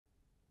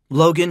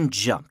Logan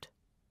jumped.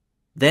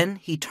 Then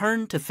he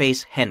turned to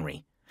face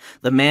Henry,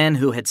 the man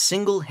who had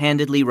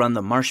single-handedly run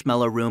the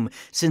Marshmallow Room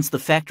since the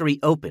factory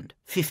opened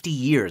 50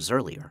 years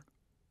earlier.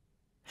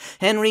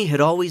 Henry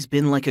had always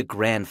been like a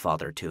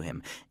grandfather to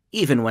him,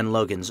 even when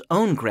Logan's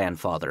own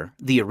grandfather,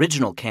 the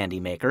original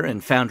Candymaker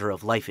and founder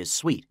of Life is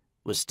Sweet,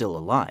 was still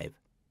alive.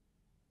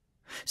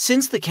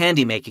 Since the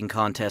candy-making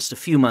contest a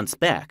few months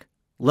back,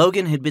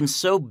 Logan had been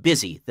so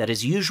busy that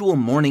his usual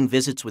morning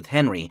visits with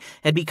Henry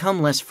had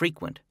become less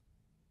frequent.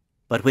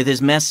 But with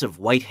his mess of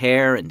white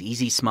hair and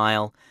easy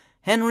smile,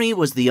 Henry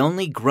was the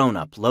only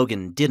grown-up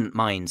Logan didn't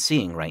mind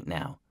seeing right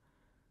now.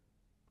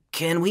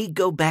 "Can we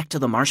go back to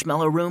the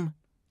Marshmallow Room?"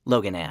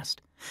 Logan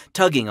asked,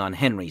 tugging on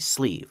Henry's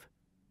sleeve.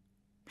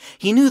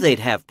 He knew they'd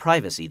have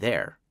privacy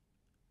there.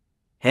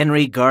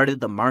 Henry guarded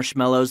the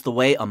marshmallows the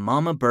way a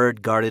mama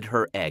bird guarded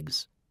her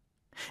eggs,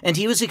 and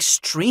he was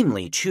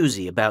extremely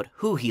choosy about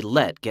who he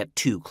let get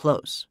too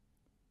close.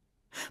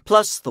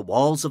 Plus, the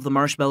walls of the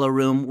Marshmallow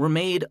Room were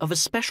made of a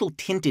special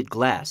tinted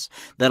glass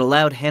that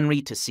allowed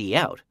Henry to see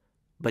out,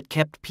 but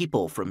kept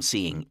people from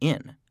seeing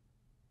in.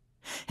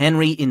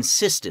 Henry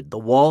insisted the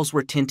walls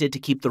were tinted to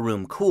keep the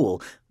room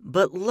cool,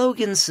 but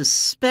Logan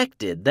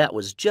suspected that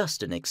was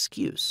just an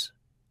excuse.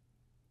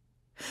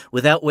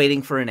 Without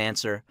waiting for an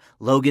answer,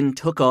 Logan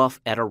took off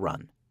at a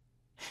run.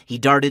 He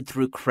darted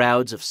through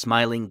crowds of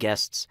smiling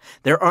guests,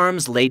 their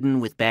arms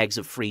laden with bags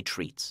of free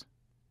treats.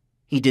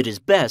 He did his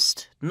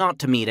best not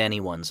to meet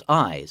anyone's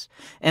eyes,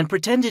 and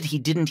pretended he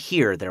didn't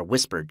hear their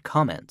whispered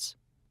comments.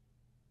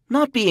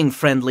 Not being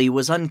friendly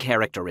was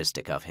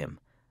uncharacteristic of him,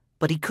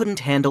 but he couldn't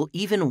handle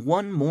even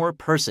one more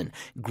person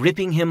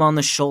gripping him on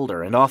the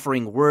shoulder and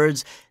offering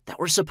words that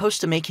were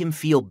supposed to make him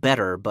feel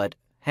better but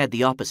had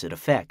the opposite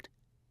effect.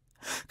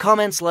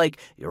 Comments like,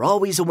 "You're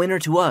always a winner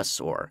to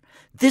us," or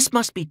 "This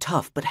must be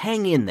tough, but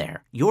hang in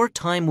there, your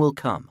time will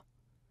come."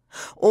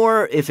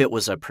 Or, if it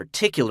was a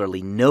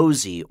particularly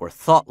nosy or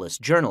thoughtless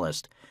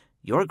journalist,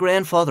 "Your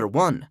grandfather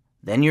won,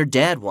 then your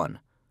dad won.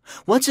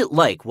 What's it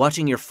like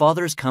watching your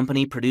father's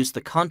company produce the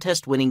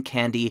contest-winning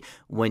candy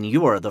when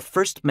you're the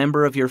first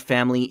member of your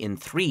family in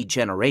 3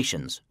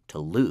 generations to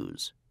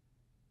lose?"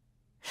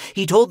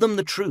 He told them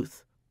the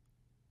truth,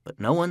 but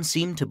no one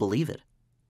seemed to believe it.